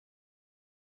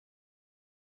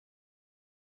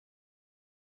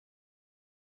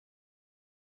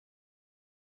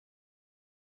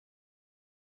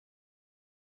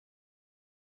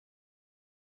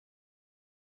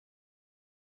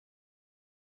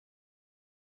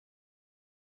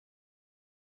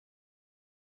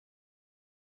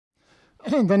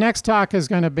The next talk is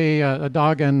going to be a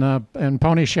dog and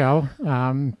pony show.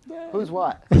 Who's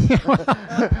what?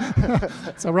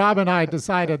 So Rob and I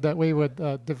decided that we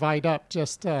would divide up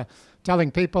just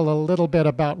telling people a little bit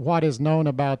about what is known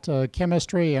about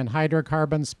chemistry and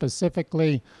hydrocarbons,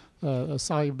 specifically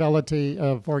solubility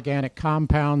of organic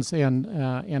compounds in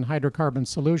hydrocarbon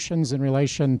solutions in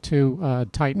relation to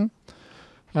Titan.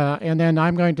 And then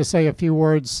I'm going to say a few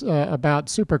words about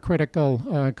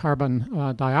supercritical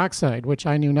carbon dioxide, which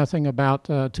I knew nothing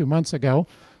about 2 months ago,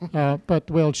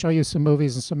 but we'll show you some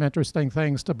movies and some interesting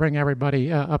things to bring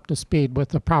everybody up to speed with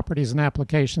the properties and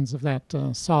applications of that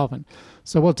solvent.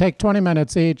 So we'll take 20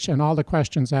 minutes each and all the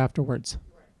questions afterwards.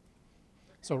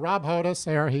 So Rob Hodyss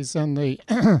there, he's in the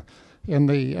in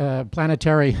the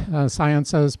planetary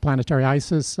sciences, planetary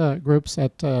ISIS groups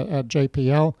at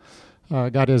JPL.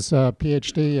 Got his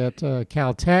PhD at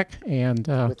Caltech, and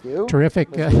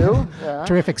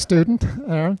terrific student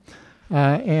there,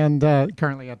 and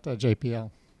currently at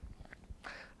JPL.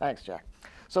 Thanks, Jack.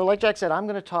 So like Jack said, I'm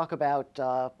going to talk about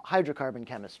hydrocarbon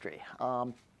chemistry.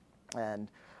 And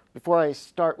before I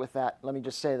start with that, let me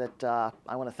just say that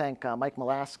I want to thank Mike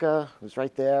Malaska, who's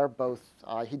right there.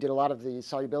 He did a lot of the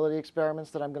solubility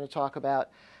experiments that I'm going to talk about,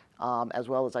 as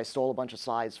well as I stole a bunch of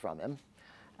slides from him,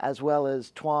 as well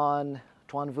as Tuan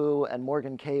Vu and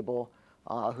Morgan Cable,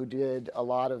 who did a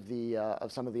lot of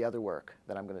some of the other work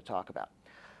that I'm going to talk about.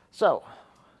 So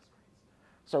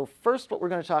first, what we're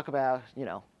going to talk about,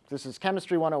 this is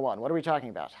Chemistry 101. What are we talking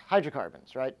about?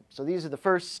 Hydrocarbons, right? So these are the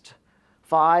first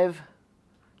 5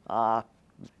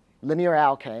 linear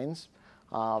alkanes.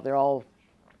 We're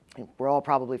all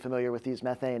probably familiar with these: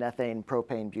 methane, ethane,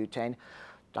 propane, butane.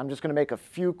 I'm just going to make a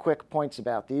few quick points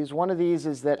about these. One of these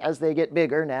is that as they get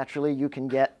bigger, naturally, you can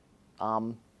get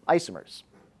isomers,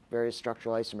 various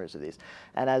structural isomers of these.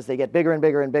 And as they get bigger and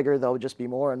bigger and bigger, there'll just be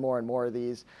more and more and more of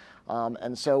these.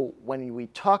 And so when we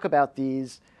talk about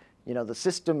these, the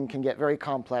system can get very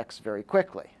complex very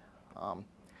quickly.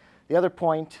 The other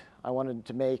point I wanted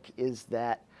to make is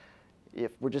that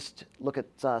if we just look at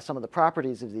some of the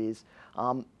properties of these,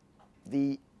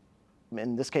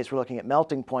 in this case, we're looking at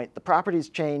melting point. The properties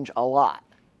change a lot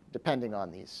depending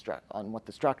on what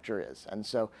the structure is. And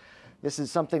so this is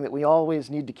something that we always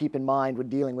need to keep in mind when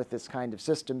dealing with this kind of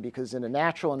system, because in a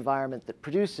natural environment that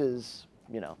produces,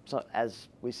 so as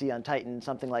we see on Titan,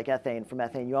 something like ethane, from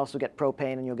ethane, you also get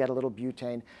propane and you'll get a little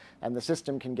butane. And the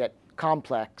system can get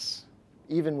complex,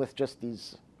 even with just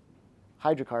these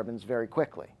hydrocarbons, very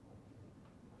quickly.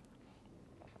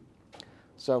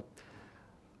 So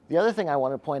the other thing I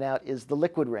want to point out is the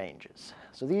liquid ranges.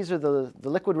 So these are the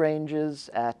liquid ranges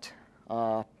at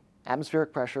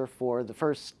atmospheric pressure for the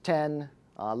first 10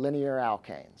 linear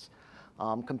alkanes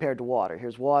compared to water.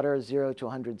 Here's water, 0 to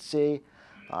 100 C.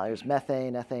 There's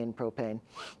methane, ethane, propane.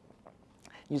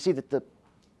 You see that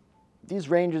these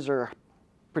ranges are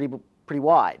pretty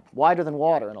wide, wider than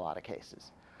water in a lot of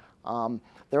cases.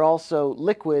 They're also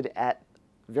liquid at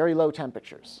very low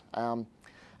temperatures.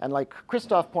 And like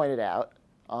Christoph pointed out,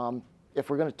 if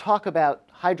we're going to talk about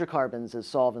hydrocarbons as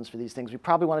solvents for these things, we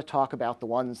probably want to talk about the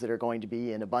ones that are going to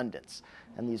be in abundance.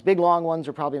 And these big, long ones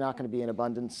are probably not going to be in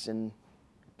abundance in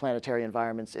planetary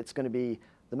environments. It's going to be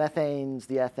the methanes,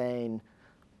 the ethane,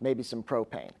 maybe some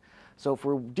propane. So if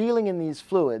we're dealing in these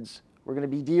fluids, we're going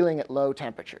to be dealing at low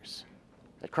temperatures,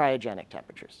 at cryogenic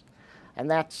temperatures. And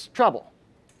that's trouble.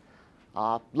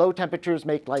 Low temperatures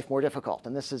make life more difficult.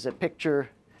 And this is a picture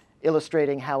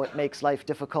illustrating how it makes life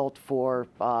difficult for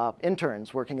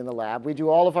interns working in the lab. We do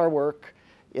all of our work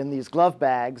in these glove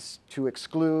bags to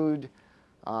exclude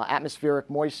atmospheric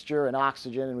moisture and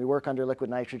oxygen, and we work under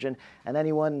liquid nitrogen. And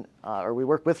we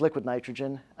work with liquid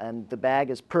nitrogen, and the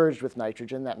bag is purged with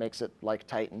nitrogen. That makes it like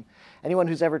Titan. Anyone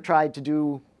who's ever tried to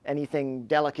do anything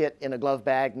delicate in a glove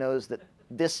bag knows that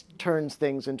this turns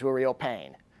things into a real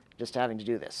pain, just having to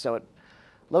do this. So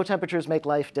low temperatures make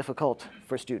life difficult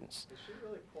for students.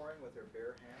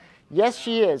 Yes,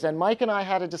 she is. And Mike and I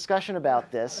had a discussion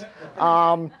about this.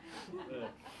 I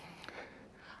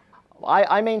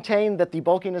maintain that the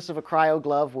bulkiness of a cryo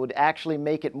glove would actually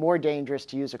make it more dangerous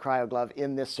to use a cryo glove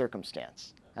in this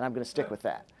circumstance. And I'm going to stick with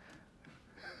that.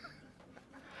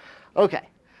 OK.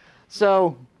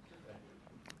 So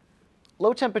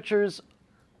low temperatures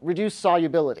reduce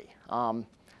solubility. The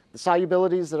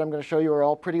solubilities that I'm going to show you are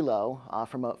all pretty low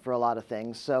for a lot of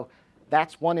things. So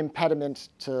that's one impediment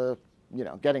to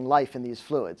getting life in these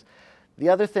fluids. The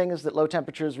other thing is that low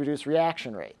temperatures reduce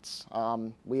reaction rates.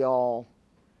 We all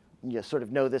sort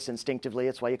of know this instinctively.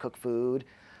 It's why you cook food.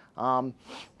 I'm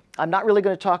not really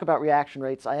going to talk about reaction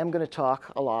rates. I am going to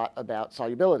talk a lot about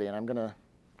solubility, and I'm going to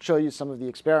show you some of the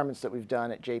experiments that we've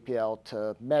done at JPL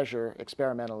to measure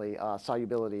experimentally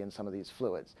solubility in some of these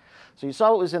fluids. So you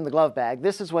saw what was in the glove bag.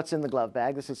 This is what's in the glove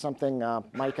bag. This is something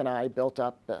Mike and I have built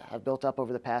up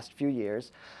over the past few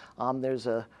years. There's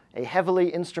a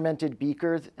heavily instrumented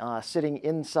beaker sitting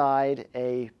inside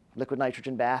a liquid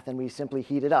nitrogen bath, and we simply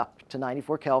heat it up to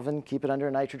 94 Kelvin, keep it under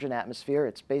a nitrogen atmosphere.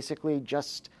 It's basically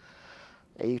just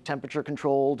a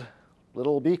temperature-controlled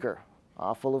little beaker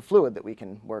full of fluid that we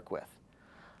can work with.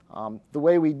 The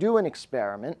way we do an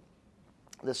experiment,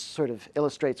 this sort of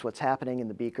illustrates what's happening in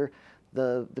the beaker.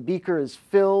 The beaker is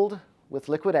filled with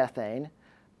liquid ethane.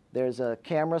 There's a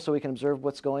camera so we can observe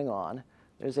what's going on.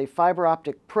 There's a fiber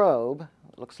optic probe,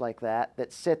 it looks like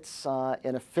that sits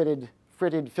in a fitted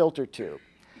filter tube.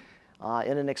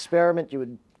 In an experiment, you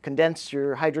would condense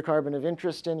your hydrocarbon of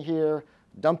interest in here,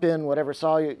 dump in whatever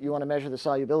you want to measure the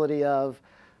solubility of.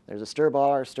 There's a stir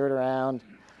bar, stir it around,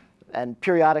 and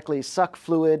periodically suck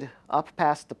fluid up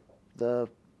past the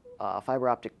fiber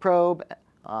optic probe.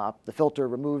 The filter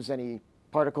removes any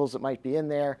particles that might be in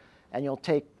there, and you'll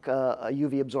take a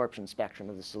UV absorption spectrum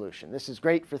of the solution. This is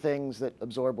great for things that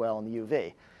absorb well in the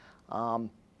UV.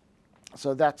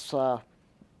 So that's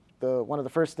one of the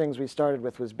first things we started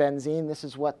with was benzene. This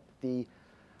is what the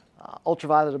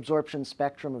ultraviolet absorption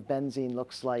spectrum of benzene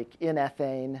looks like in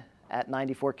ethane at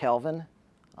 94 Kelvin.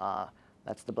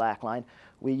 That's the black line.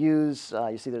 We use,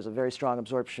 you see there's a very strong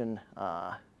absorption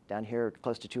down here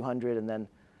close to 200, and then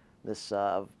this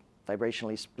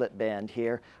vibrationally split band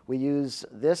here. We use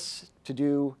this to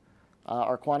do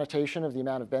our quantitation of the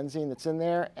amount of benzene that's in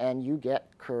there, and you get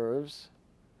curves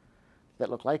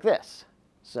that look like this.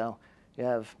 So you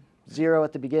have 0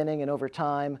 at the beginning, and over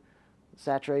time,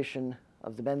 saturation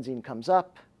of the benzene comes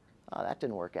up. That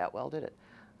didn't work out well, did it?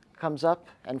 Comes up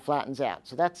and flattens out.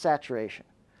 So that's saturation.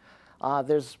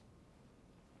 There's,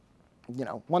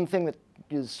 one thing that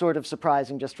is sort of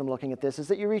surprising just from looking at this is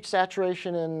that you reach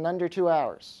saturation in under 2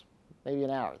 hours, maybe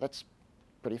an hour. That's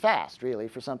pretty fast, really,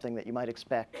 for something that you might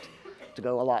expect to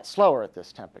go a lot slower at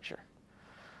this temperature.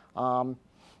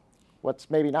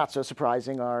 What's maybe not so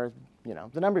surprising are,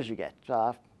 the numbers you get.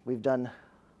 We've done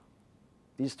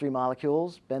these 3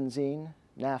 molecules, benzene,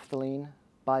 naphthalene,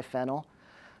 biphenyl.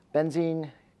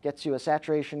 Benzene gets you a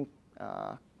saturation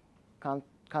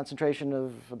concentration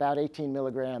of about 18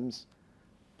 milligrams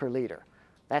per liter.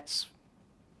 That's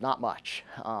not much.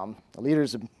 A liter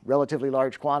is a relatively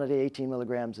large quantity. 18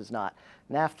 milligrams is not.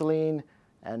 Naphthalene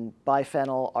and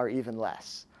biphenyl are even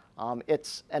less.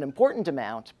 It's an important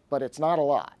amount, but it's not a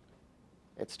lot.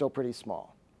 It's still pretty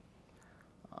small.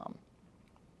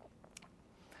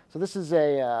 So this is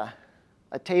a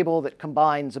table that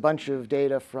combines a bunch of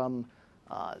data from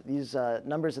these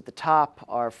numbers at the top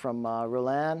are from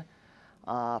Roland.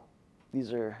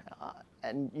 These are,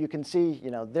 and you can see,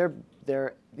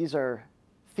 these are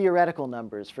theoretical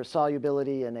numbers for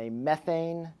solubility in a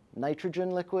methane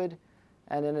nitrogen liquid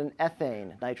and in an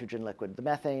ethane nitrogen liquid. The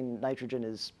methane nitrogen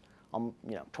is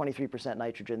 23%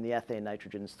 nitrogen. The ethane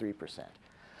nitrogen is 3%.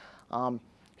 You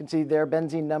can see their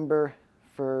benzene number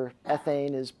for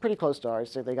ethane is pretty close to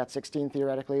ours. So they got 16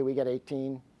 theoretically. We get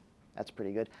 18. That's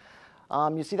pretty good.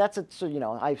 You see,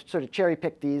 I sort of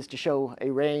cherry-picked these to show a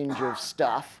range of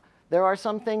stuff. There are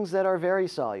some things that are very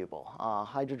soluble.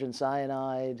 Hydrogen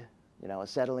cyanide,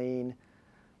 acetylene,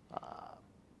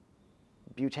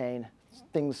 butane.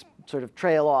 Things sort of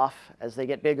trail off as they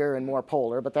get bigger and more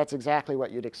polar, but that's exactly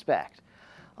what you'd expect.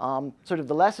 Sort of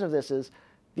the lesson of this is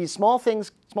these small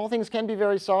things can be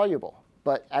very soluble,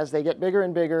 but as they get bigger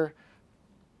and bigger,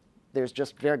 there's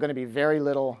just going to be very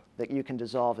little that you can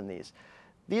dissolve in these.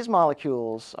 These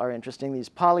molecules are interesting. These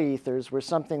polyethers were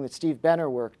something that Steve Benner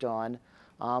worked on.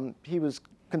 He was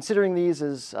considering these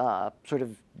as sort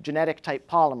of genetic type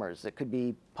polymers that could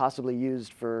be possibly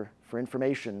used for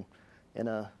information in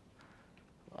a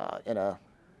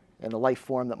life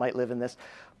form that might live in this.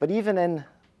 But even in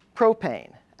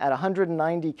propane at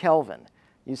 190 Kelvin,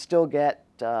 you still get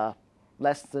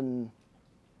less than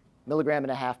 1.5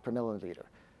 milligrams per milliliter.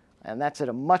 And that's at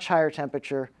a much higher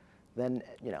temperature than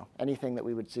anything that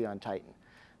we would see on Titan.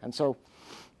 And so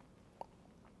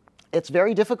it's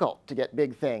very difficult to get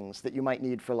big things that you might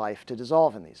need for life to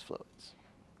dissolve in these fluids.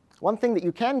 One thing that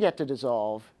you can get to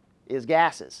dissolve is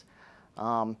gases.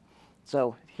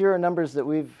 So here are numbers that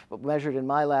we've measured in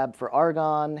my lab for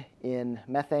argon in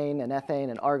methane and ethane,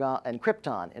 and argon and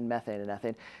krypton in methane and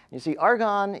ethane. You see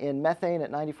argon in methane at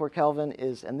 94 Kelvin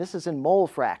is, and this is in mole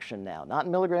fraction now, not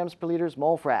in milligrams per liter,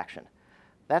 mole fraction.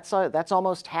 That's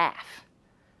almost half.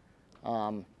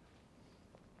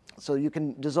 So you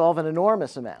can dissolve an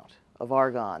enormous amount of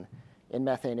argon in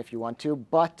methane if you want to,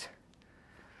 but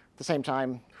the same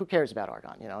time, who cares about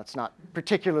argon? You know, it's not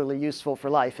particularly useful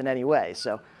for life in any way,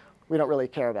 so we don't really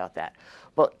care about that.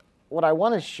 But what I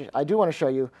do want to show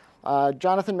you,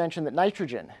 Jonathan mentioned that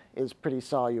nitrogen is pretty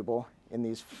soluble in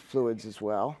these fluids as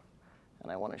well.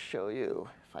 And I want to show you,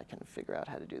 if I can figure out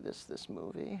how to do this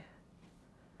movie.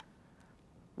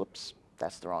 Whoops,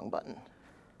 that's the wrong button.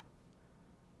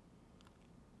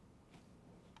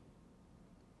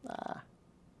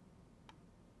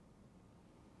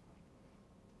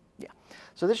 Yeah,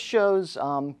 so this shows,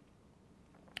 what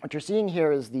you're seeing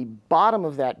here is the bottom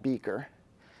of that beaker.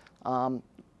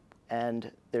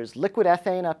 And there's liquid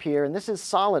ethane up here, and this is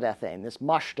solid ethane. This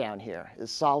mush down here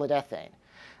is solid ethane.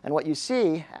 And what you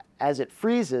see as it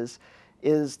freezes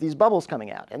is these bubbles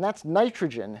coming out. And that's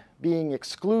nitrogen being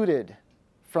excluded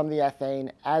from the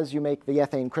ethane as you make the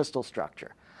ethane crystal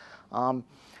structure. And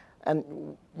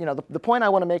you know, the point I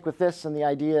want to make with this and the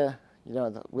idea, you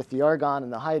know, with the argon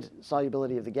and the high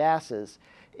solubility of the gases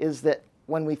is that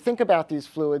when we think about these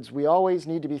fluids, we always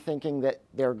need to be thinking that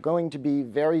they're going to be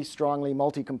very strongly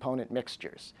multi-component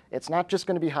mixtures. It's not just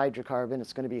going to be hydrocarbon.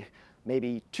 It's going to be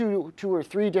maybe two or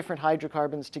three different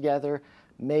hydrocarbons together,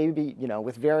 maybe, you know,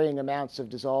 with varying amounts of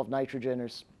dissolved nitrogen or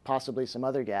possibly some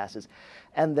other gases,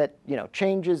 and that, you know,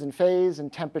 changes in phase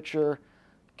and temperature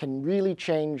can really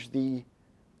change the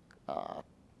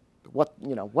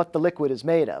what the liquid is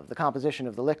made of, the composition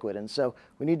of the liquid. And so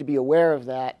we need to be aware of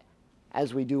that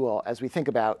as we think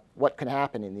about what can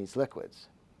happen in these liquids.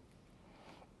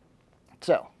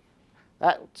 So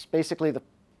that's basically the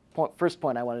first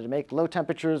point I wanted to make. Low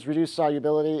temperatures reduce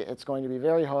solubility. It's going to be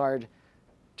very hard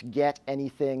to get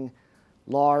anything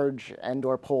large and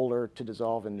or polar to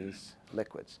dissolve in these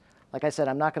liquids. Like I said,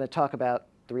 I'm not going to talk about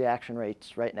the reaction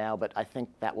rates right now, but I think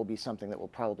that will be something that we'll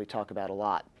probably talk about a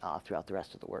lot throughout the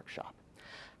rest of the workshop.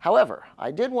 However,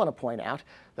 I did want to point out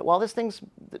that while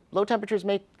low temperatures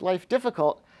make life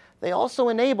difficult, they also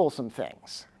enable some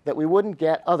things that we wouldn't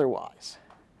get otherwise.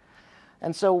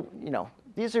 And so, you know,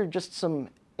 these are just some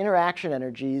interaction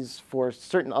energies for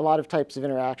a lot of types of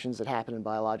interactions that happen in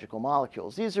biological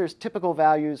molecules. These are typical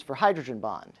values for hydrogen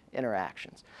bond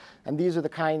interactions. And these are the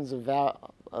kinds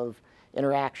of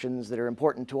interactions that are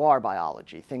important to our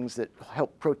biology, things that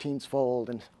help proteins fold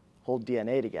and hold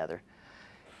DNA together.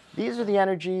 These are the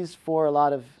energies for a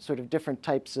lot of sort of different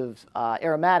types of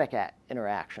aromatic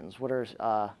interactions. We'll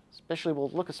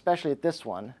look especially at this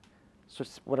one, so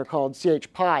what are called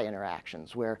CH-pi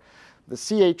interactions, where the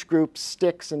CH group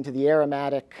sticks into the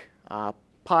aromatic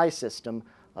pi system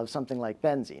of something like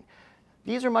benzene.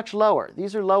 These are much lower.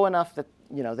 These are low enough that,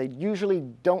 you know, they usually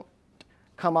don't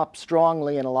come up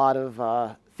strongly in a lot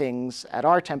of things at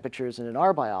our temperatures and in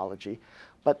our biology,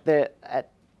 but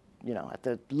at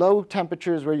the low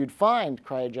temperatures where you'd find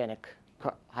cryogenic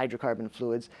hydrocarbon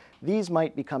fluids, these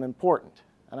might become important.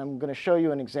 And I'm going to show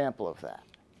you an example of that.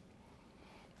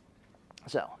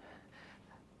 So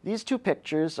these two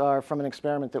pictures are from an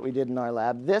experiment that we did in our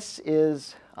lab. This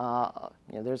is,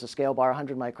 there's a scale bar,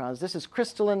 100 microns. This is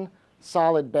crystalline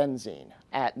solid benzene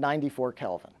at 94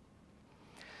 Kelvin.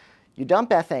 You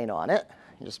dump ethane on it.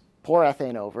 You just pour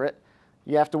ethane over it.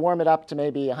 You have to warm it up to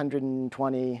maybe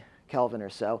 120 Kelvin or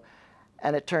so,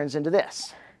 and it turns into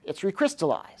this. It's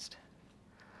recrystallized.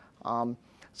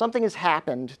 Something has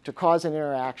happened to cause an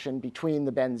interaction between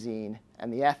the benzene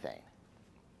and the ethane.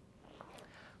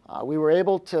 We were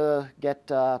able to get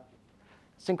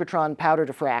synchrotron powder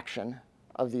diffraction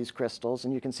of these crystals,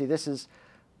 and you can see this is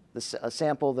a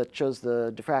sample that shows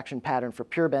the diffraction pattern for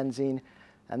pure benzene,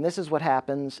 and this is what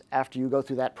happens after you go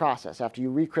through that process, after you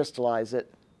recrystallize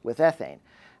it with ethane.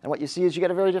 And what you see is you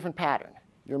get a very different pattern.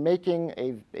 You're making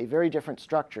a very different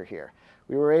structure here.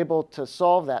 We were able to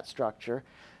solve that structure,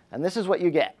 and this is what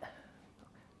you get.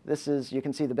 This is, you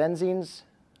can see the benzenes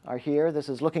are here. This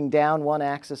is looking down one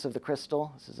axis of the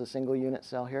crystal. This is a single unit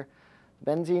cell here.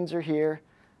 Benzenes are here,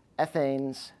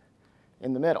 ethanes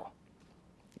in the middle.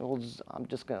 I'm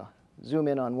just going to zoom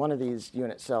in on one of these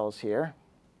unit cells here.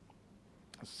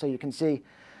 So you can see,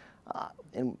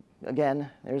 again,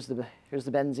 here's the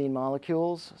benzene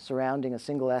molecules surrounding a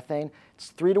single ethane. It's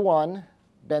 3 to 1,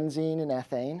 benzene and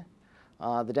ethane.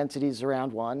 The density is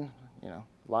around 1. You know,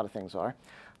 a lot of things are.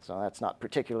 So that's not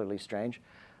particularly strange.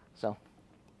 So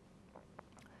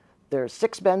there's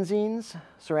 6 benzenes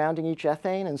surrounding each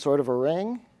ethane in sort of a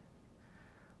ring.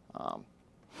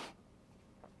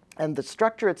 And the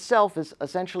structure itself is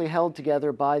essentially held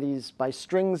together by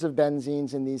strings of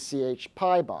benzenes in these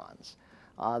CH-pi bonds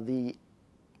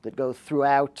that go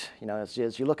throughout. You know, as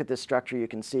you look at this structure, you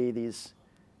can see these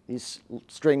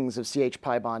strings of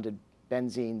CH-pi bonded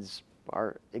benzenes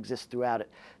exist throughout it.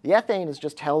 The ethane is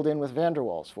just held in with van der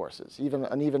Waals forces,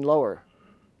 an even lower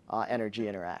energy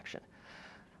interaction.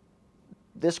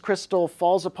 This crystal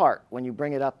falls apart when you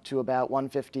bring it up to about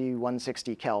 150,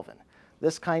 160 Kelvin.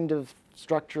 This kind of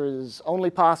structure is only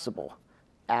possible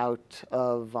out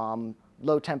of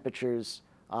low temperatures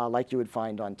like you would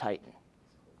find on Titan.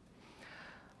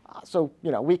 So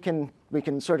we can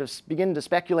sort of begin to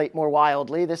speculate more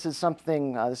wildly. This is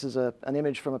something. This is an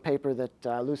image from a paper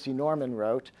that Lucy Norman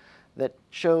wrote that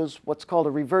shows what's called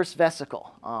a reverse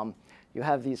vesicle. You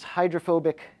have these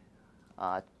hydrophobic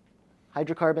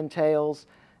hydrocarbon tails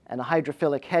and a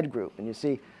hydrophilic head group, and you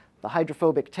see the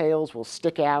hydrophobic tails will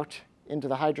stick out into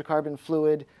the hydrocarbon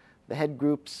fluid. The head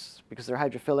groups, because they're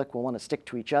hydrophilic, will want to stick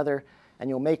to each other, and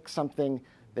you'll make something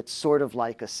that's sort of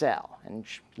like a cell. And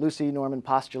Lucy Norman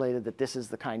postulated that this is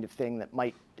the kind of thing that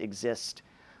might exist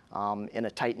in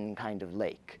a Titan kind of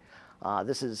lake.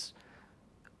 This is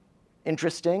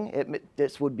interesting.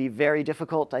 This would be very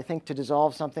difficult, I think, to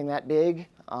dissolve something that big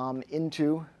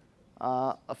into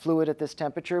a fluid at this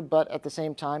temperature, but at the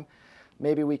same time,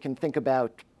 maybe we can think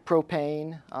about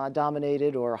propane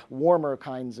dominated or warmer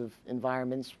kinds of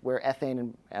environments where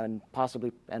ethane and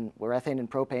where ethane and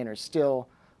propane are still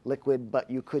liquid, but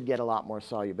you could get a lot more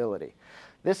solubility.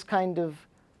 This kind of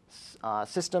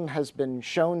system has been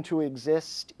shown to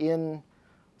exist in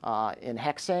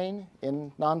hexane,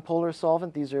 in nonpolar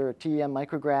solvent. These are TEM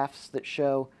micrographs that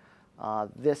show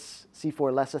this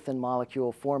C4 lecithin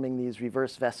molecule forming these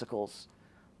reverse vesicles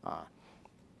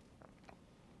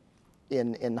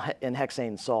in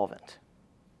hexane solvent.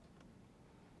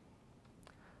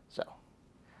 So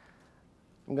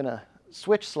I'm going to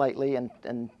switch slightly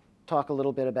and talk a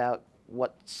little bit about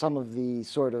what some of the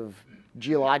sort of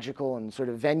geological and sort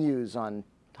of venues on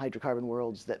hydrocarbon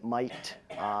worlds that might,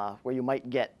 where you might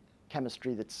get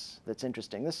chemistry that's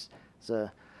interesting. This is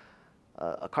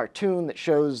a cartoon that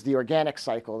shows the organic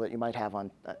cycle that you might have on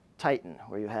Titan,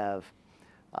 where you have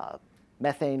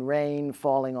methane rain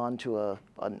falling onto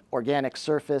an organic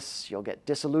surface. You'll get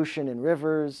dissolution in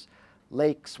rivers,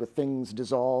 lakes with things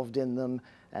dissolved in them,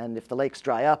 and if the lakes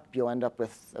dry up, you'll end up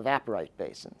with evaporite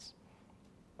basins.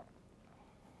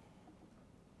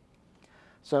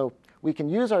 So we can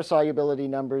use our solubility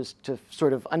numbers to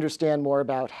sort of understand more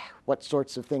about what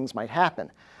sorts of things might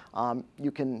happen.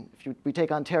 We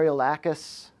take Ontario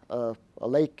Lacus, a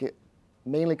lake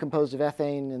mainly composed of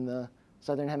ethane in the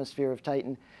southern hemisphere of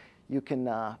Titan. You can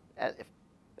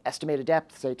estimate a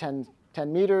depth, say 10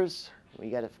 meters. We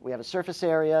have a surface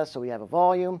area, so we have a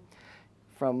volume.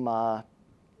 From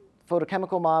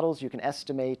photochemical models, you can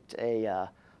estimate a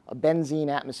benzene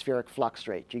atmospheric flux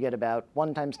rate. You get about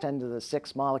 1 ×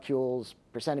 10⁶ molecules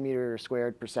per centimeter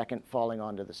squared per second falling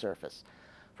onto the surface.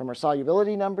 From our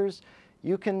solubility numbers,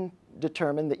 you can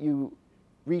determine that you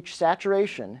reach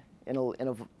saturation in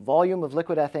a volume of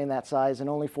liquid ethane that size in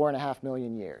only 4.5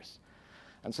 million years.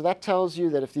 And so that tells you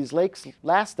that if these lakes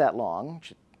last that long,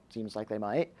 which it seems like they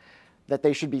might, that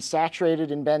they should be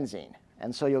saturated in benzene.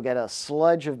 And so you'll get a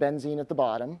sludge of benzene at the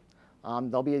bottom.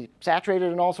 They'll be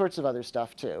saturated in all sorts of other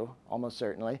stuff too, almost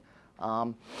certainly.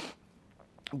 And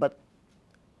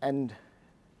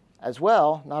as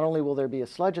well, not only will there be a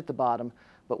sludge at the bottom,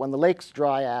 but when the lakes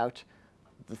dry out,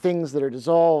 the things that are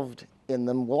dissolved in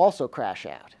them will also crash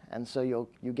out. And so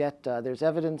you get, there's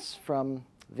evidence from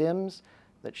VIMS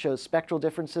that shows spectral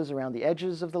differences around the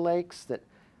edges of the lakes that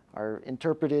are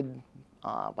interpreted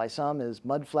by some as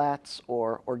mudflats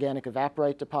or organic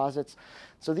evaporite deposits.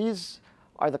 So these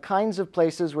are the kinds of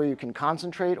places where you can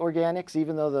concentrate organics,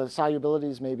 even though the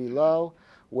solubilities may be low,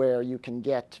 where you can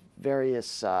get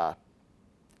various,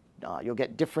 you'll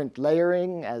get different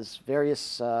layering as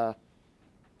various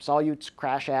solutes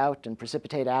crash out and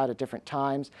precipitate out at different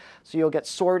times. So you'll get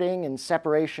sorting and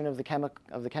separation of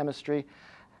the chemistry.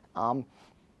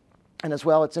 And as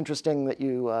well, it's interesting that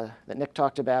that Nick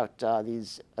talked about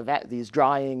these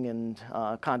drying and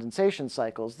condensation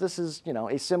cycles. This is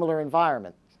a similar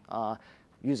environment,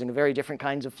 using very different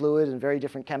kinds of fluid and very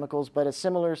different chemicals, but a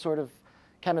similar sort of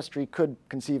chemistry could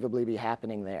conceivably be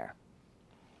happening there.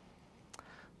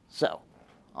 So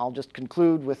I'll just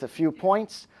conclude with a few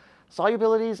points.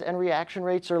 Solubilities and reaction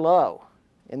rates are low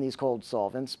in these cold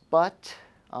solvents, but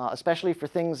especially for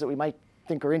things that we might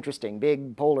think are interesting,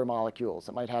 big polar molecules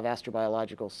that might have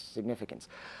astrobiological significance.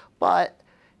 But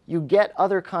you get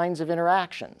other kinds of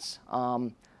interactions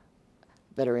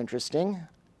that are interesting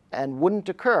and wouldn't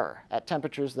occur at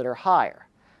temperatures that are higher.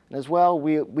 And as well,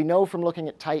 we know from looking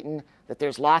at Titan that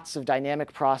there's lots of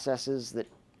dynamic processes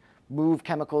that move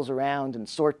chemicals around and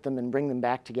sort them and bring them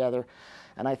back together.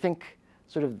 And I think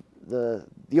sort of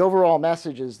the overall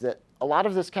message is that a lot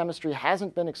of this chemistry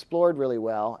hasn't been explored really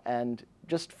well, and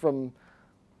just from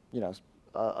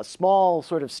a small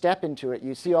sort of step into it,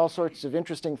 you see all sorts of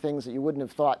interesting things that you wouldn't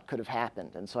have thought could have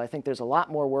happened. And so I think there's a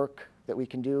lot more work that we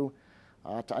can do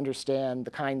to understand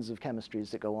the kinds of chemistries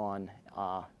that go on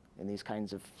in these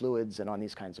kinds of fluids and on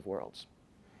these kinds of worlds.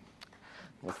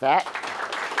 With that,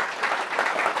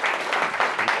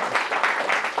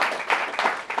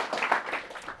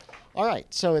 all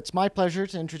right, so it's my pleasure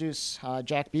to introduce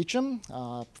Jack Beauchamp,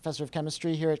 professor of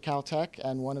chemistry here at Caltech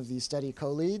and one of the study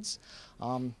co-leads.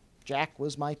 Jack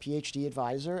was my PhD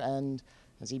advisor, and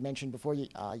as he mentioned before,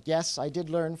 yes, I did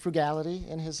learn frugality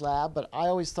in his lab, but I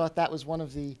always thought that was one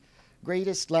of the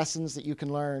greatest lessons that you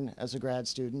can learn as a grad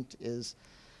student is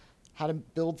how to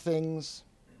build things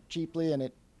cheaply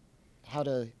and how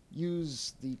to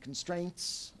use the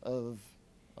constraints of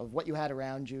what you had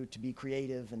around you to be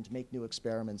creative and to make new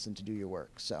experiments and to do your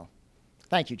work. So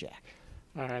thank you, Jack.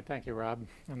 All right, thank you, Rob.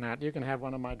 And that you can have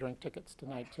one of my drink tickets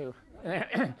tonight, too.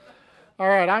 All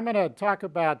right, I'm going to talk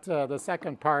about the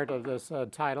second part of this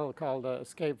title called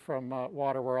Escape from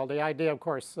Waterworld. The idea, of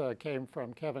course, came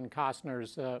from Kevin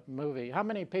Costner's movie. How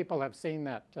many people have seen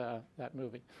that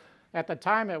movie? At the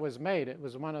time it was made, it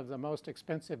was one of the most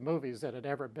expensive movies that had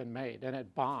ever been made, and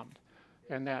it bombed.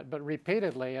 But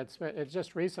repeatedly, it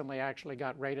just recently actually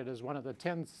got rated as one of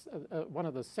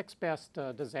the 6 best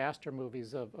disaster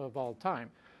movies of all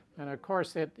time. And of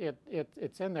course,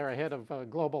 it's in there ahead of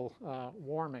global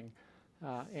warming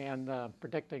and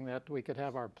predicting that we could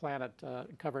have our planet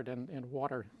covered in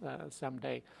water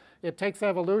someday. It takes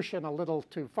evolution a little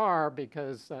too far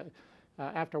because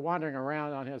after wandering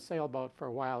around on his sailboat for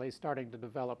a while, he's starting to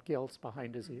develop gills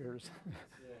behind his ears.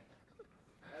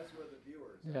 As were the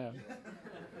viewers. Yeah.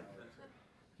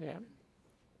 Yeah.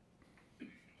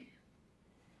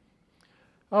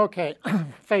 Okay,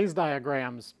 phase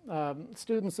diagrams.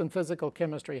 Students in physical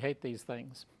chemistry hate these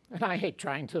things, and I hate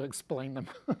trying to explain them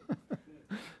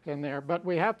in there, but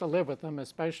we have to live with them,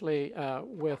 especially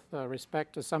with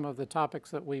respect to some of the topics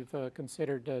that we've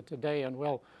considered today and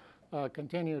will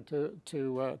continue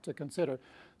to consider.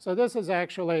 So this is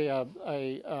actually a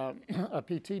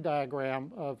PT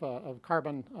diagram of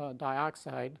carbon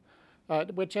dioxide,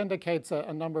 which indicates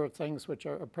a number of things which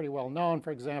are pretty well known.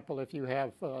 For example, if you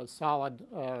have solid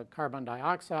carbon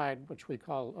dioxide, which we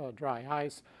call dry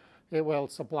ice, it will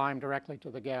sublime directly to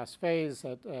the gas phase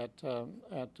at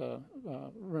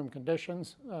room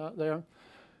conditions there.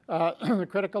 The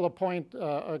critical point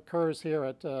occurs here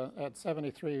at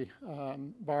 73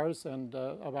 bars and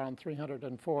around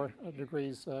 304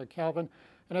 degrees Kelvin.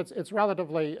 And it's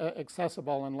relatively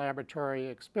accessible in laboratory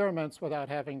experiments without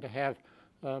having to have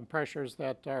pressures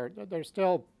that they're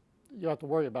still, you have to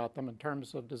worry about them in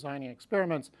terms of designing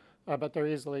experiments, but they're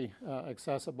easily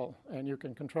accessible. And you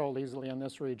can control easily in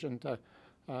this region to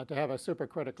have a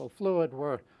supercritical fluid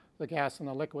where the gas and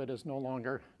the liquid is no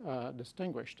longer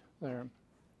distinguished there.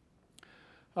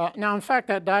 Now, in fact,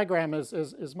 that diagram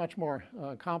is much more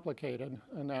complicated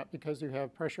in that because you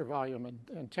have pressure, volume,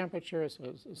 and temperature,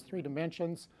 so it's 3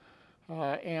 dimensions.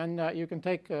 And you can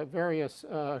take various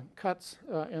cuts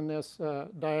in this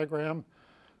diagram.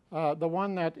 The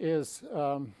one that is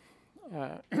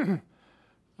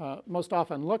most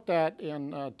often looked at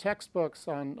in textbooks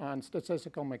on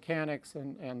statistical mechanics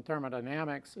and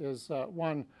thermodynamics is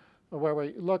one where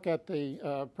we look at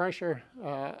the pressure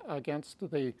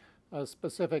against the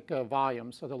specific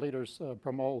volume, so the liters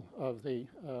per mole of the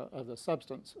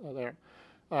substance there.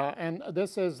 And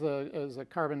this is a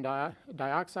carbon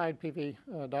dioxide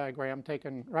PV diagram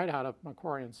taken right out of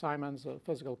Macquarie and Simons,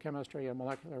 Physical Chemistry and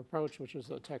Molecular Approach, which is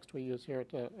the text we use here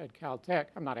at Caltech.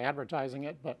 I'm not advertising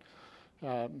it, but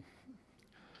the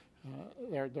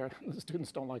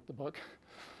students don't like the book.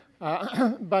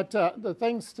 But the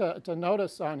things to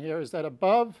notice on here is that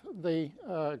above the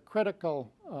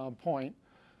critical point,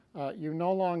 you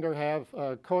no longer have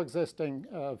coexisting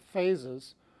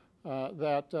phases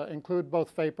that include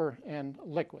both vapor and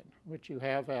liquid, which you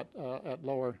have at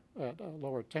lower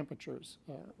temperatures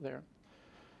there.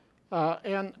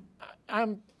 And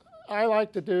I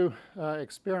like to do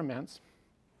experiments,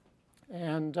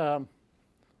 and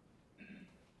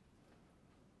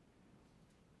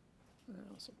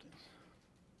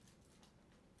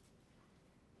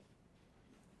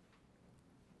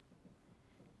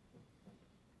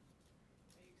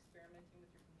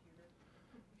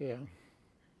yeah,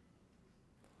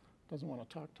 doesn't want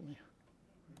to talk to me.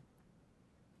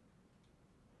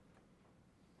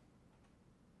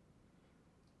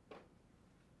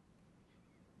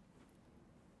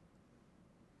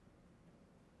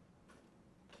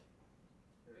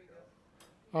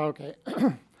 Okay.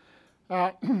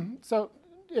 So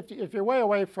if you're way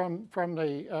away from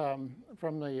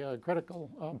the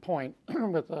critical point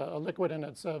with a liquid in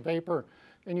its vapor,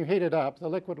 and you heat it up, the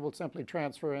liquid will simply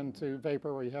transfer into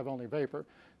vapor where you have only vapor.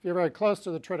 If you're very close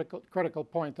to the critical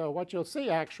point, though, what you'll see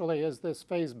actually is this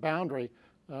phase boundary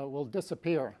will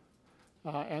disappear,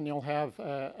 and you'll have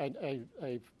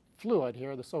a fluid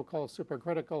here, the so-called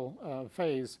supercritical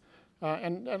phase.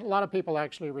 And a lot of people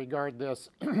actually regard this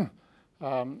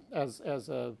as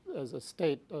a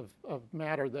state of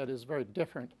matter that is very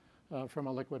different from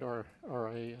a liquid or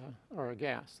a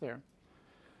gas there.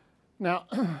 Now,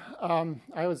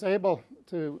 I was able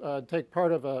to take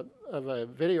part of a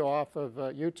video off of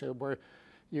YouTube where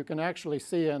you can actually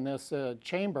see in this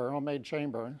chamber, homemade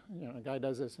chamber, you know, a guy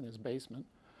does this in his basement.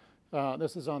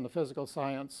 This is on the Physical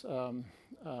Science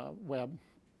web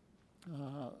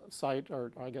site,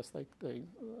 or I guess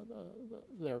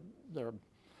they're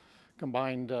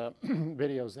combined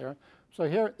videos there. So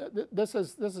here, this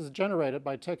is generated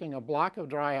by taking a block of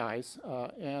dry ice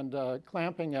and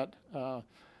clamping it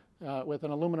with an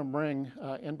aluminum ring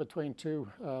in between two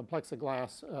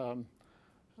plexiglass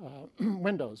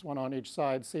windows, one on each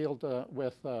side, sealed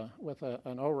with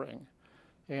an O-ring.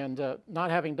 And not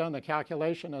having done the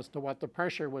calculation as to what the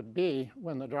pressure would be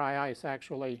when the dry ice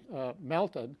actually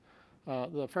melted,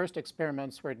 the first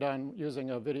experiments were done using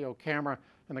a video camera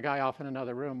and the guy off in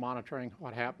another room monitoring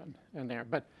what happened in there.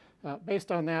 But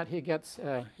based on that, he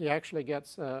actually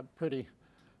gets pretty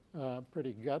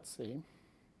gutsy.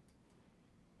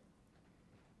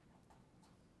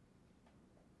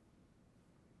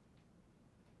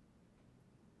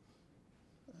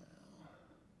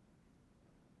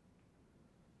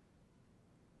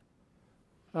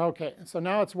 Okay, so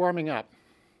now it's warming up.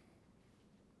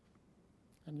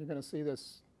 And you're going to see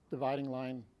this dividing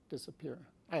line disappear.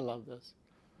 I love this.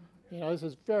 You know, this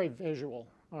is very visual,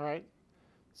 all right?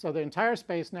 So the entire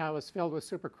space now is filled with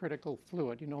supercritical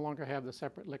fluid. You no longer have the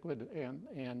separate liquid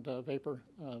and vapor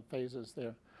phases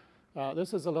there.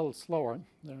 This is a little slower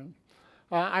there.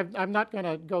 I'm not going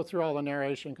to go through all the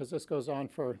narration because this goes on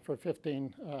for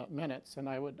 15 minutes, and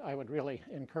I would really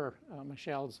incur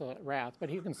Michelle's wrath. But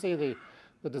you can see the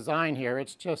design here.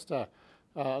 It's just a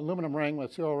aluminum ring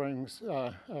with two O-rings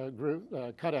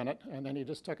cut in it, and then he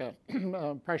just took a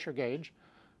pressure gauge.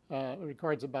 It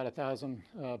records about 1,000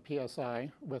 psi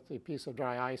with the piece of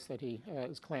dry ice that he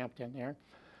is clamped in there.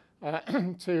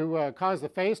 To cause the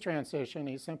phase transition,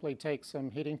 he simply takes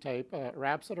some heating tape,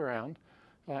 wraps it around,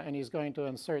 and he's going to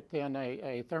insert then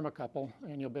a thermocouple,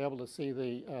 and you'll be able to see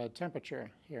the temperature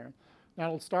here. Now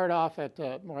it'll start off at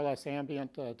more or less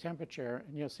ambient temperature,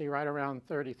 and you'll see right around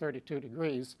 30, 32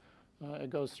 degrees. It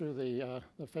goes through the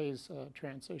phase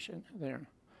transition there.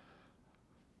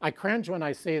 I cringe when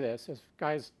I see this. This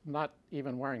guy's not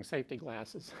even wearing safety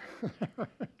glasses.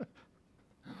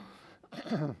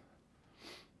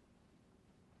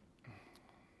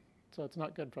 So it's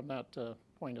not good from that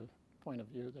point of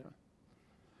view there.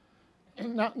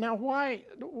 Now why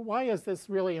is this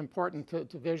really important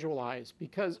to visualize?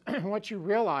 Because what you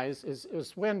realize is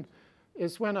when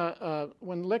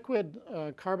liquid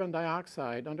carbon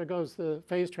dioxide undergoes the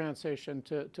phase transition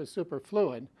to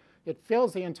superfluid, it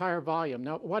fills the entire volume.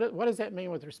 Now, what does that mean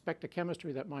with respect to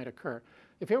chemistry that might occur?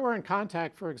 If it were in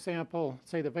contact, for example,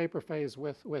 say the vapor phase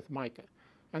with mica,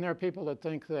 and there are people that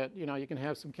think that you can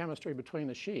have some chemistry between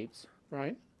the sheets,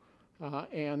 right?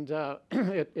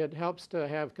 It helps to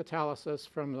have catalysis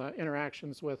from the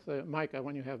interactions with the mica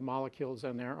when you have molecules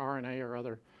in there, RNA or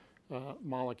other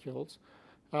molecules.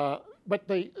 But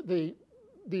these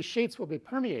sheets will be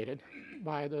permeated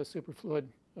by the superfluid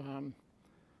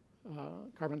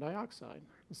carbon dioxide.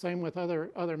 The same with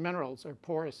other minerals or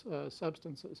porous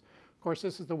substances. Of course,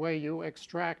 this is the way you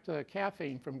extract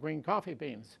caffeine from green coffee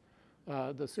beans.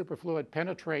 The superfluid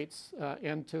penetrates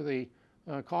into the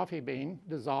coffee bean,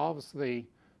 dissolves the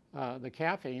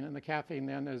caffeine, and the caffeine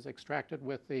then is extracted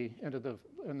into the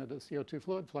CO2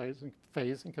 fluid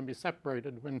phase and can be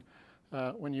separated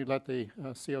when you let the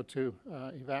CO2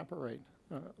 evaporate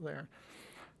there.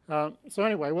 So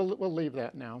anyway, we'll leave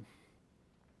that now.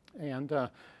 And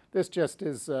this just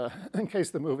is, in case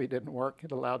the movie didn't work,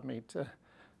 it allowed me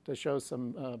to show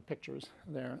some pictures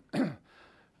there.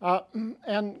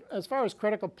 And as far as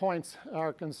critical points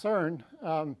are concerned,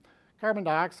 carbon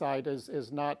dioxide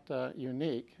is not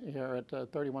unique here at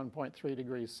 31.3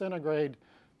 degrees centigrade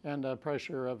and a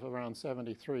pressure of around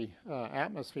 73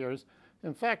 atmospheres.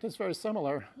 In fact, it's very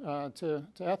similar to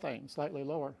ethane, slightly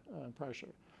lower pressure.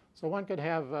 So one could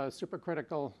have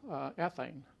supercritical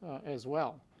ethane as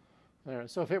well there.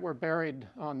 So if it were buried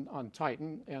on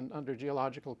Titan and under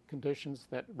geological conditions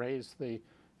that raise the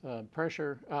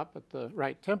pressure up at the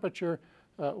right temperature,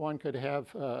 one could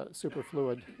have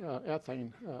superfluid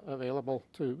ethane available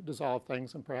to dissolve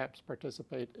things and perhaps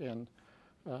participate in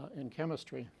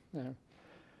chemistry.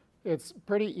 It's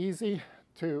pretty easy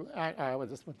to,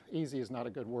 easy is not a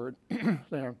good word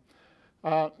there.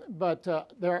 But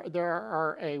there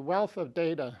are a wealth of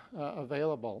data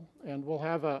available, and we'll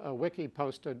have a wiki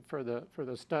posted for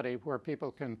the study where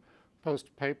people can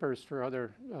post papers for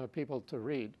other people to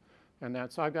read.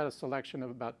 And so I've got a selection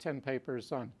of about 10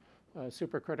 papers on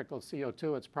supercritical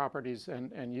CO2, its properties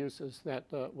and uses that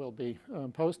will be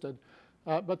posted.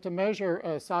 But to measure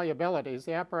solubilities,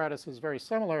 the apparatus is very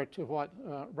similar to what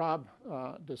Rob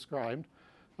described.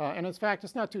 And in fact,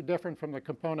 it's not too different from the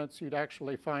components you'd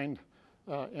actually find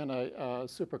in a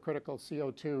supercritical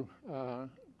CO2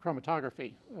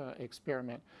 chromatography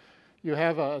experiment. You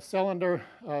have a cylinder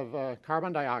of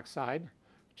carbon dioxide,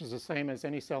 which is the same as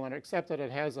any cylinder, except that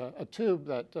it has a tube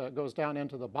that goes down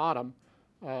into the bottom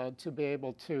to be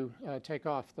able to take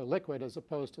off the liquid as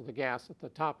opposed to the gas at the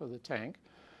top of the tank.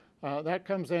 That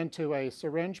comes into a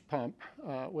syringe pump,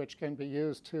 which can be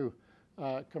used to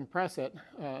compress it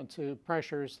to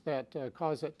pressures that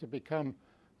cause it to become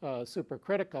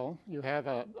supercritical. You have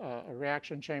a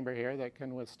reaction chamber here that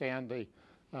can withstand the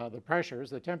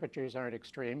pressures. The temperatures aren't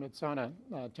extreme. It's on a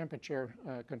temperature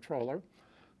controller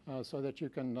so that you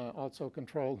can also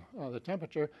control the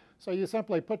temperature. So you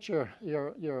simply put your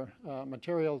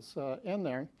materials in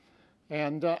there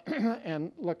and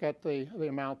look at the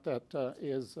amount that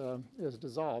is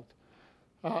dissolved.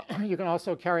 You can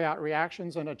also carry out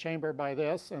reactions in a chamber by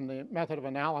this, and the method of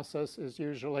analysis is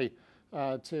usually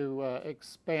to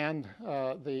expand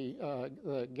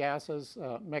the gases,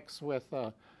 mix with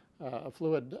a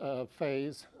fluid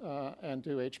phase and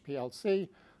do HPLC,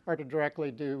 or to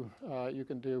directly do, you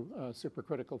can do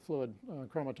supercritical fluid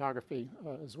chromatography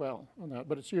as well on that.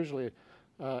 But it's usually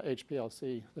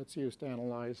HPLC that's used to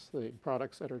analyze the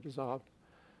products that are dissolved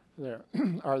there,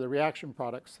 or the reaction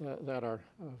products that are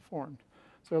formed.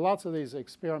 So there are lots of these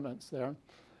experiments there.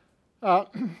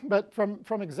 But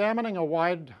from examining a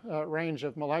wide range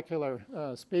of molecular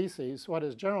species, what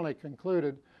is generally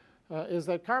concluded is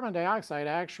that carbon dioxide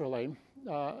actually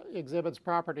exhibits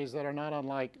properties that are not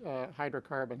unlike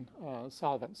hydrocarbon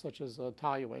solvents, such as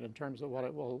toluene, in terms of what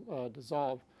it will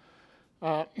dissolve.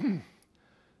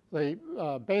 The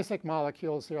basic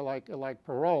molecules here, like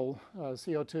parole,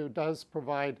 CO2 does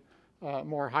provide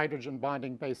more hydrogen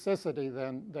bonding basicity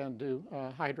than do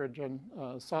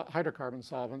hydrocarbon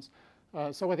solvents.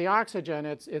 So with the oxygen,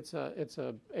 it's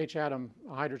a H atom,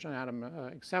 a hydrogen atom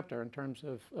acceptor in terms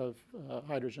of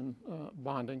hydrogen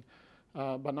bonding,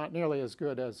 but not nearly as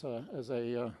good as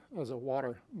a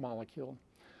water molecule.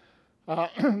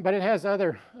 But it has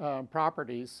other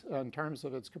properties in terms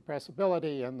of its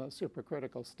compressibility and the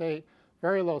supercritical state,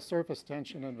 very low surface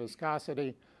tension and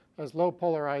viscosity, has low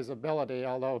polarizability,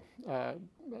 although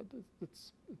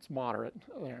it's moderate,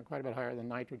 quite a bit higher than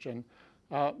nitrogen.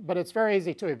 But it's very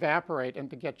easy to evaporate and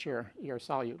to get your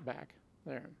solute back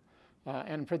there.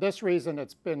 And for this reason,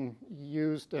 it's been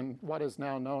used in what is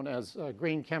now known as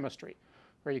green chemistry,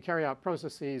 where you carry out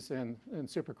processes in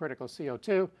supercritical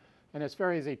CO2, and it's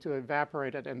very easy to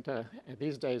evaporate it and to,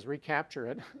 these days, recapture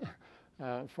it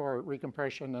for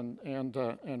recompression and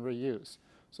reuse.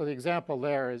 So the example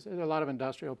there is a lot of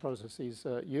industrial processes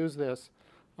use this,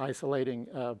 isolating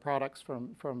products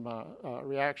from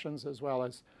reactions, as well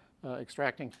as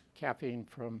extracting caffeine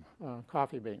from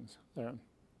coffee beans there.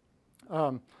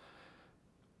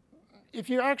 If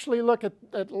you actually look at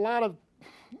a lot of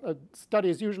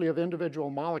studies, usually of individual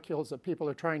molecules that people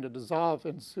are trying to dissolve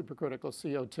in supercritical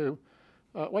CO2,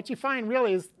 what you find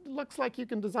really is it looks like you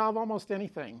can dissolve almost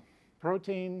anything.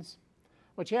 Proteins.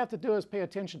 What you have to do is pay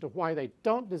attention to why they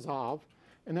don't dissolve,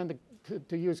 and then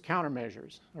to use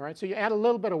countermeasures. All right, so you add a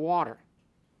little bit of water.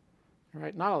 All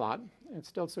right, not a lot. It's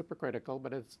still supercritical,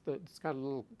 but it's got a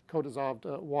little co-dissolved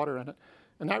water in it,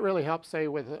 and that really helps, say,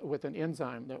 with an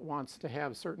enzyme that wants to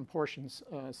have certain portions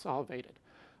solvated.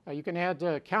 You can add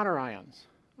counterions.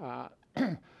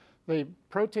 The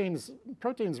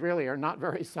proteins really are not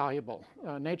very soluble.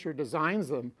 Nature designs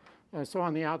them so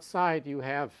on the outside you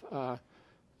have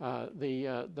the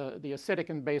acidic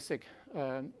and basic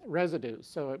residues.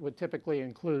 So it would typically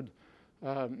include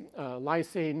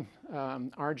lysine,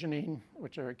 arginine,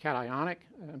 which are cationic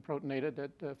and protonated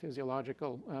at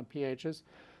physiological pHs.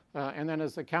 And then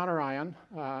as a counterion,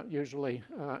 usually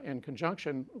in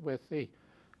conjunction with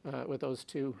those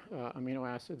two amino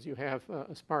acids, you have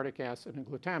aspartic acid and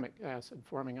glutamic acid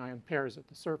forming ion pairs at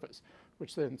the surface,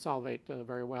 which then solvate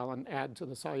very well and add to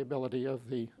the solubility of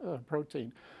the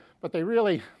protein. but they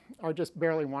really are just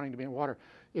barely wanting to be in water.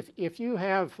 If you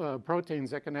have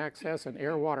proteins that can access an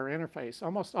air-water interface,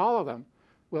 almost all of them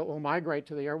will migrate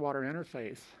to the air-water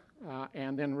interface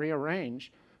and then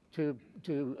rearrange to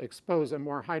expose a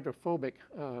more hydrophobic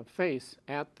face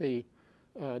at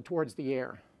towards the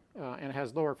air, and it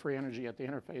has lower free energy at the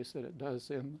interface than it does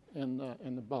in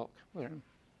the bulk there.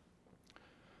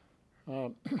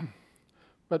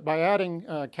 But by adding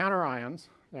counterions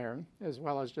there, as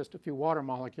well as just a few water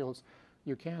molecules,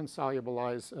 you can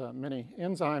solubilize many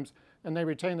enzymes, and they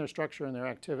retain their structure and their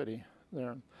activity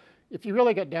there. If you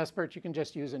really get desperate, you can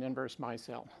just use an inverse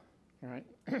micelle, all right?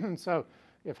 So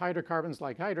if hydrocarbons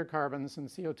like hydrocarbons and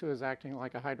CO2 is acting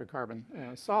like a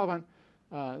hydrocarbon solvent,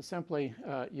 simply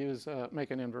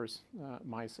make an inverse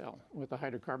micelle with the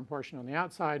hydrocarbon portion on the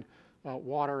outside,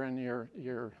 water and your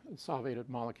solvated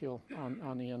molecule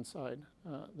on the inside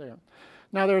there.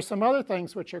 Now, there are some other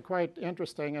things which are quite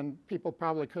interesting, and people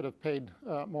probably could have paid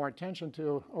more attention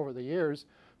to over the years,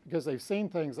 because they've seen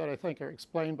things that I think are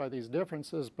explained by these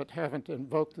differences, but haven't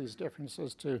invoked these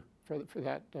differences for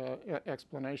that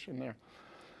explanation there.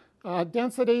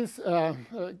 Densities,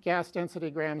 gas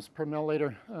density grams per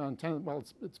milliliter, well,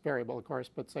 it's variable, of course,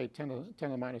 but say 10 to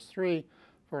the minus 3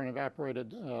 for an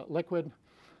evaporated liquid.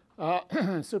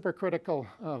 Supercritical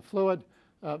fluid,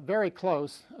 very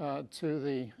close to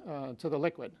the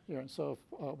liquid here. So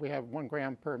if we have 1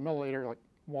 gram per milliliter, like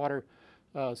water,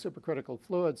 supercritical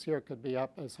fluids here could be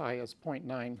up as high as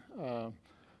 0.9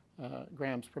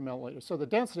 grams per milliliter. So the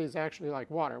density is actually like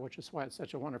water, which is why it's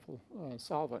such a wonderful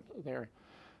solvent there.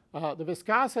 The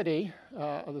viscosity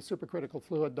of the supercritical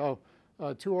fluid, though,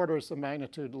 2 orders of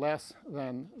magnitude less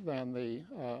than the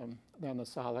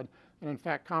solid, and in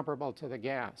fact comparable to the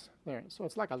gas there. So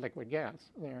it's like a liquid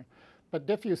gas there. But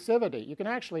diffusivity, you can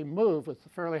actually move with a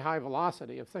fairly high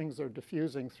velocity if things are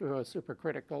diffusing through a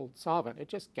supercritical solvent. It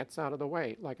just gets out of the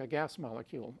way like a gas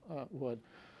molecule would.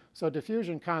 So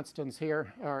diffusion constants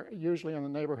here are usually in the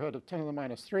neighborhood of 10 to the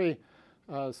minus 3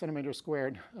 centimeters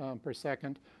squared per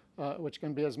second, which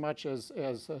can be as much as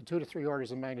 2 to 3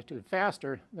 orders of magnitude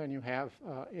faster than you have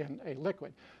in a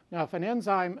liquid. Now, if an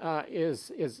enzyme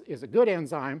is a good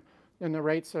enzyme, then the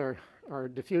rates are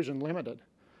diffusion limited.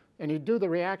 And you do the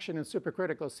reaction in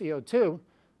supercritical CO2,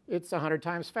 it's 100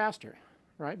 times faster,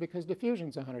 right? Because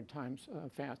diffusion's 100 times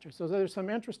faster. So there's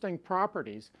some interesting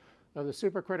properties of the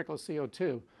supercritical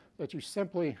CO2 that you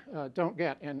simply don't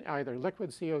get in either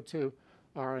liquid CO2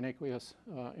 or an aqueous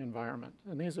environment.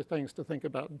 And these are things to think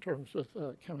about in terms of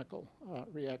chemical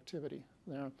reactivity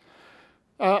there.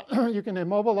 You can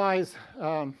immobilize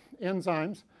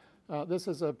enzymes. This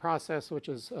is a process which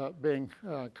is being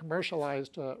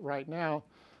commercialized right now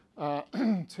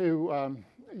to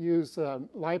use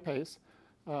lipase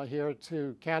here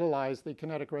to catalyze the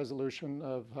kinetic resolution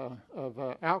of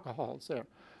alcohols there.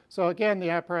 So again, the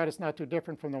apparatus is not too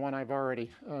different from the one I've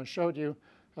already showed you,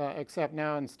 except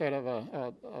now instead of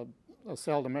a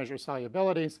cell to measure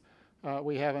solubilities,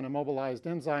 we have an immobilized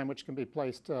enzyme which can be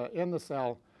placed in the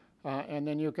cell, and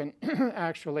then you can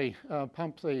actually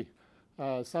pump the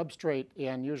substrate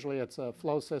in. Usually it's a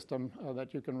flow system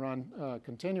that you can run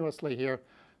continuously here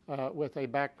with a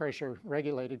back pressure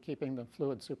regulated, keeping the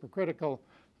fluid supercritical,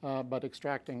 but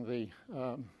extracting the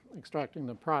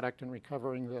product and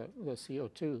recovering the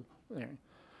CO2 there.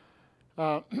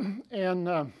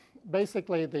 And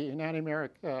basically the nanomeric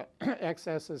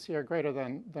excess is here greater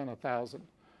than 1,000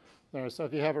 there. So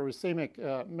if you have a racemic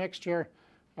mixture,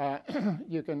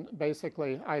 you can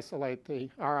basically isolate the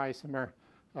R isomer,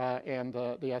 and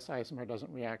the S isomer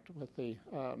doesn't react with the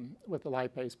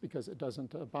lipase because it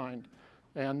doesn't bind.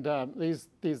 And these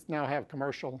now have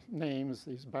commercial names.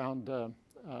 These bound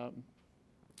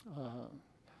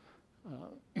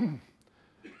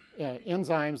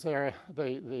enzymes there.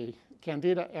 The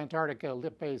Candida Antarctica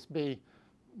lipase B,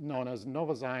 known as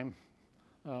Novozyme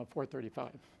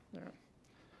 435 there.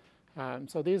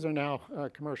 So these are now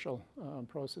commercial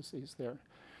processes there.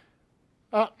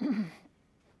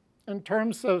 In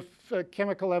terms of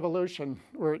chemical evolution,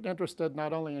 we're interested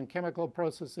not only in chemical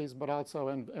processes but also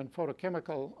in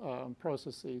photochemical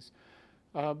processes.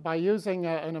 By using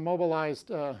an immobilized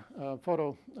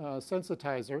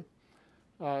photosensitizer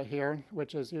here,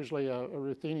 which is usually a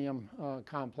ruthenium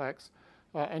complex,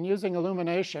 and using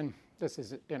illumination, this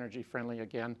is energy friendly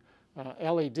again,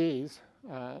 LEDs,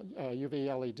 UV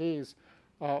LEDs,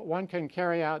 one can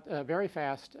carry out very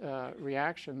fast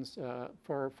reactions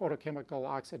for photochemical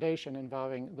oxidation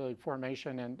involving the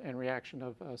formation and reaction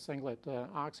of singlet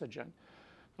oxygen.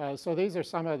 So these are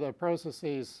some of the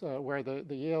processes where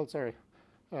the yields are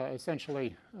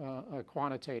essentially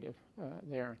quantitative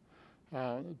there.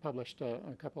 published a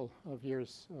couple of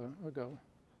years ago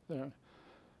there.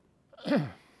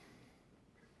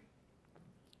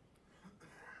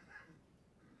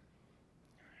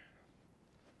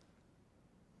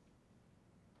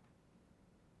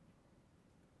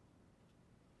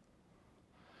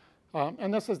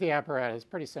 And this is the apparatus,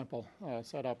 pretty simple,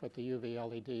 set up with the UV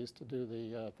LEDs to do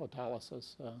the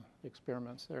photolysis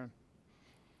experiments there.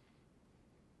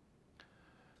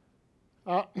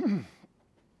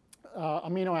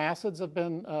 Amino acids have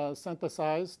been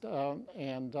synthesized,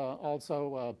 and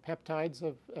also peptides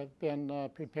have been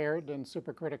prepared in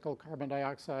supercritical carbon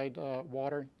dioxide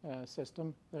water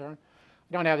system there.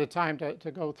 I don't have the time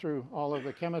to go through all of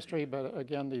the chemistry, but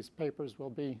again, these papers will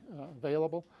be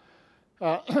available.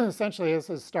 Essentially,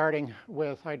 this is starting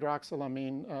with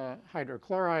hydroxylamine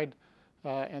hydrochloride,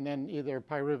 and then either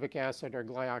pyruvic acid or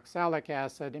glyoxalic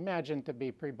acid, imagined to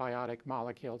be prebiotic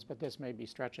molecules, but this may be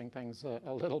stretching things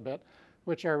a little bit,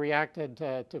 which are reacted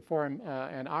to form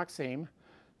an oxime.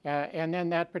 And then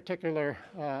that particular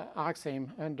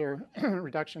oxime, under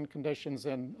reduction conditions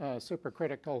in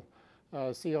supercritical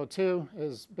CO2,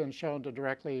 has been shown to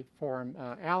directly form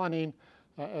alanine,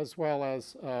 as well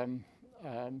as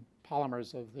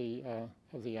polymers of the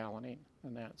alanine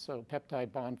and that. So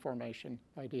peptide bond formation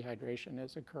by dehydration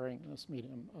is occurring in this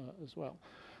medium as well.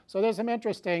 So there's some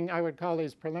interesting, I would call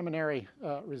these preliminary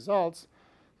results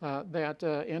that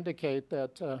indicate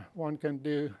that one can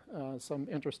do some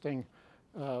interesting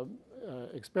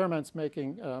experiments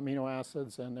making amino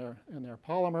acids and their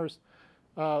polymers.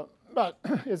 But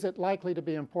is it likely to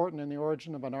be important in the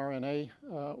origin of an RNA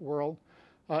world?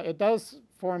 It does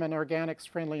form an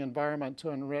organics-friendly environment to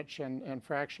enrich and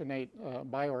fractionate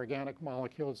bioorganic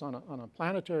molecules on a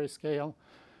planetary scale.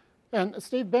 And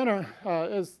Steve Benner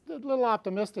is a little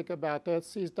optimistic about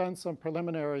this. He's done some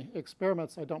preliminary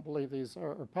experiments, I don't believe these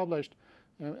are published,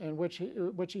 in which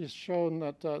he's shown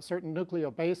that certain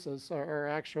nucleobases are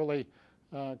actually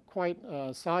quite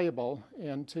soluble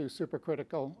into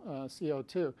supercritical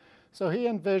CO2. So he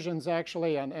envisions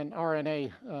actually an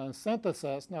RNA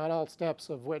synthesis, not all steps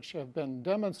of which have been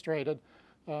demonstrated,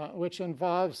 which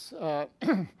involves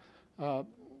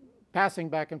passing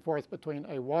back and forth between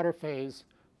a water phase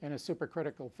and a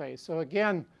supercritical phase. So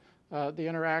again, the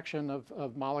interaction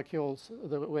of molecules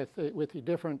with the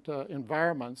different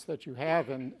environments that you have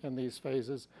in these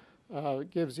phases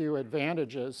gives you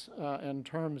advantages in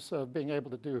terms of being able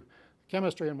to do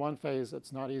chemistry in one phase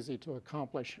that's not easy to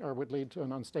accomplish or would lead to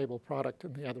an unstable product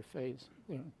in the other phase.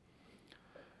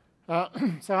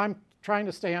 So I'm trying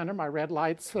to stay under my red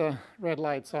lights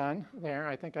on there.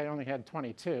 I think I only had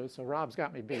 22, so Rob's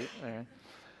got me beat there.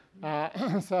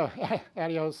 So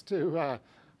adios to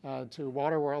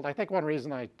Waterworld. I think one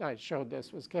reason I showed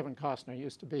this was Kevin Costner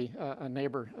used to be a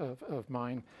neighbor of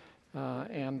mine,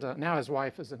 and now his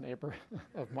wife is a neighbor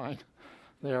of mine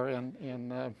there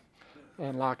in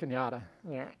La Cañada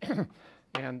there.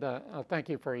 And I'll thank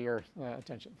you for your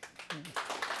attention.